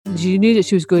she knew that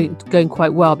she was going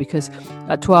quite well because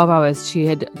at 12 hours she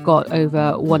had got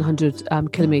over 100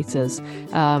 kilometers,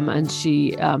 and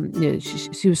she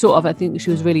was sort of, I think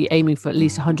she was really aiming for at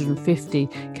least 150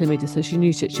 kilometers, so she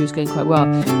knew that she was going quite well.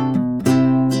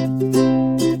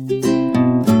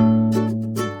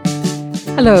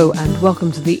 Hello and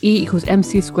welcome to the E equals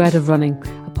MC squared of running,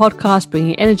 a podcast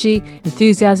bringing energy,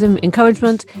 enthusiasm,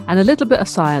 encouragement and a little bit of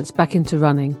science back into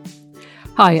running.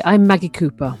 Hi, I'm Maggie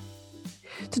Cooper.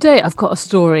 Today I've got a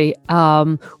story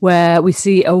where we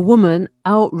see a woman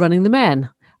outrunning the men.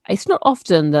 It's not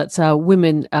often that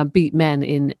women beat men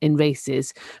in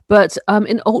races, but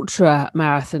in ultra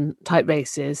marathon type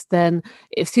races, then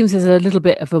it seems there's a little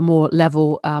bit of a more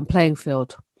level playing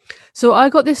field. So I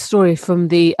got this story from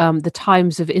the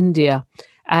Times of India,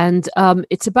 and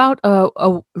it's about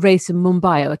a race in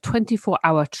Mumbai, a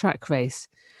 24-hour track race.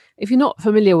 If you're not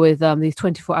familiar with these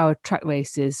 24-hour track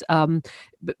races,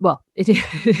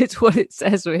 it's what it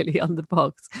says really on the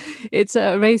box. It's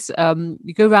a race.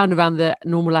 You go round around the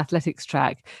normal athletics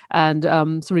track, and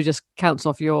somebody just counts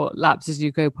off your laps as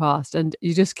you go past, and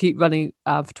you just keep running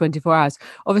for 24 hours.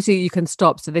 Obviously, you can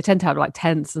stop. So they tend to have like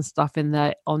tents and stuff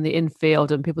on the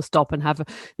infield, and people stop and have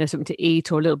something to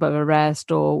eat or a little bit of a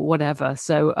rest or whatever.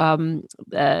 So and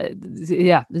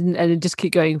just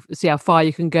keep going. See how far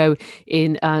you can go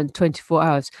in 24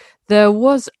 hours. There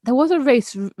was a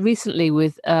race recently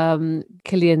with Kilian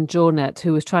Jornet,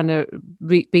 who was trying to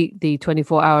beat the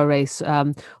 24-hour race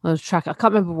on a track. I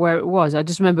can't remember where it was. I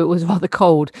just remember it was rather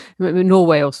cold, in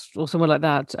Norway or somewhere like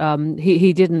that.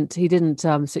 He didn't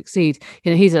succeed.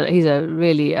 He's a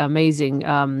really amazing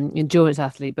endurance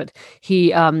athlete, but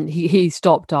he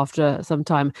stopped after some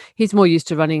time. He's more used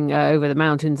to running over the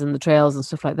mountains and the trails and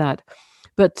stuff like that.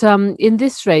 But in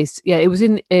this race, it was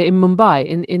in Mumbai,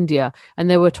 in India, and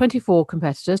there were 24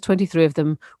 competitors. 23 of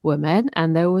them were men,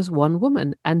 and there was one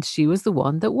woman, and she was the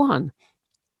one that won.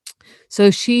 So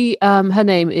her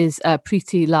name is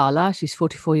Preeti Lala. She's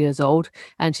 44 years old,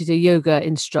 and she's a yoga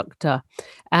instructor.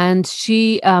 And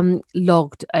she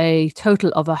logged a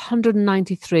total of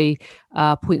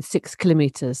 193.6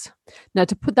 kilometers. Now,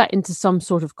 to put that into some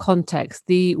sort of context,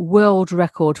 the world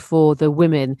record for the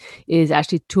women is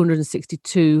actually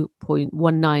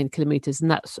 262.19 kilometers,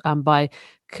 and that's by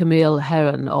Camille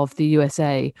Herron of the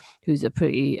USA, who's a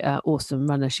pretty awesome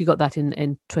runner. She got that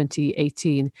in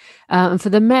 2018. And for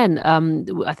the men,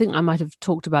 I think I might have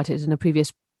talked about it in a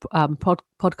previous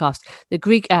podcast. The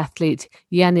Greek athlete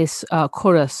Yannis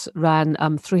Kouros ran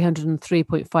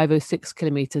 303.506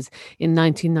 kilometers in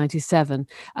 1997.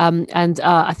 And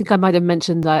I think I might have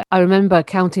mentioned that I remember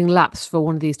counting laps for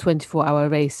one of these 24-hour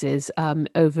races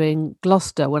over in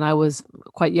Gloucester when I was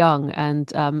quite young,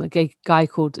 and a guy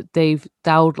called Dave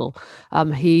Dowdle.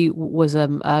 He was a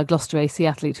Gloucester AC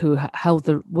athlete who held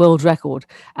the world record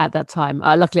at that time.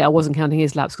 Luckily, I wasn't counting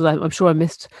his laps because I'm sure I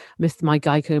missed my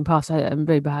guy going past. I'm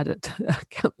very bad at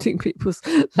counting people's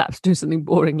laps, do something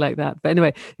boring like that. But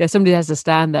anyway, somebody has to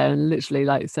stand there and literally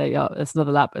say, "Oh, it's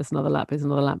another lap, it's another lap, it's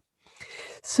another lap."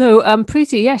 So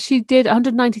Preeti, she did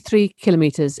 193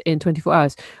 kilometers in 24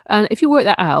 hours. And if you work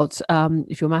that out,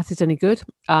 if your math is any good,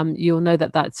 you'll know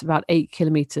that that's about 8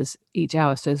 kilometers each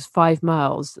hour. So it's 5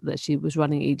 miles that she was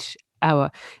running each hour.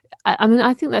 I mean,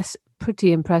 I think that's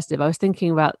pretty impressive. I was thinking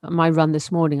about my run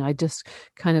this morning. I just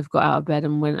kind of got out of bed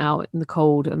and went out in the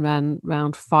cold and ran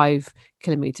around 5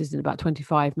 kilometers in about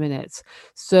 25 minutes.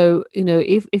 So,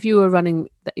 if you were running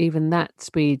even that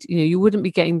speed, you wouldn't be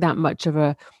getting that much of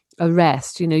a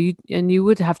rest, and you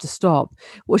would have to stop.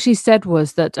 What she said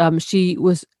was that she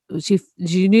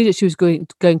knew that she was going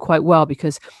quite well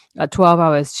because at 12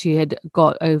 hours she had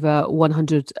got over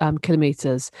 100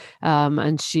 kilometers,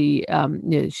 and she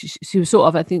was sort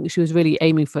of, I think she was really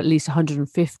aiming for at least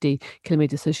 150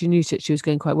 kilometers, so she knew that she was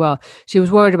going quite well. She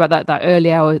was worried about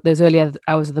those early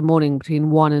hours of the morning between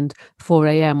 1 and 4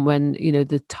 a.m. when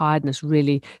the tiredness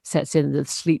really sets in, the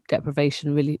sleep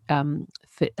deprivation really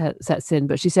sets in.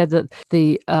 But she said that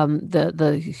the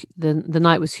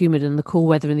night was humid and the cool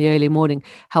weather in the early morning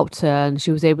helped her, and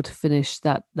she was able to finish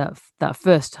that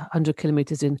first 100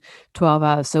 kilometers in 12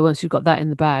 hours. So once you got that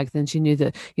in the bag, then she knew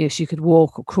that she could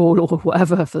walk or crawl or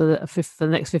whatever for the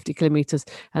next 50 kilometers,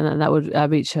 and then that would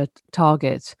reach her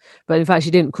target. But in fact,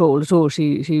 she didn't crawl at all.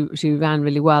 She ran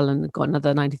really well and got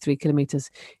another 93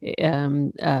 kilometers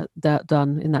done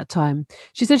in that time.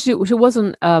 She said she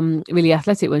wasn't really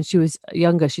athletic when she was younger.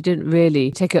 younger, she didn't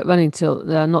really take up running till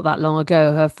not that long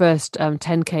ago. Her first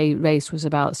 10K race was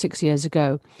about 6 years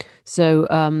ago. So,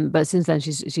 but since then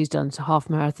she's done half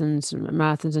marathons,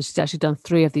 and she's actually done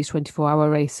 3 of these 24-hour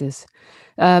races.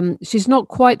 She's not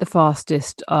quite the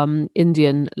fastest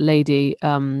Indian lady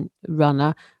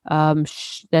runner.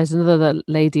 There's another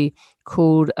lady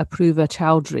called Apurva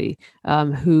Chowdhury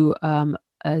who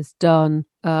has done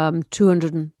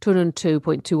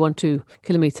 202.212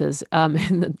 kilometers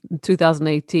in the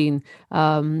 2018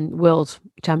 World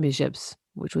Championships,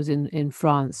 which was in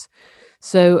France.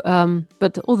 So,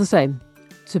 but all the same,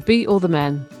 to beat all the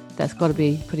men, that's got to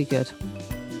be pretty good.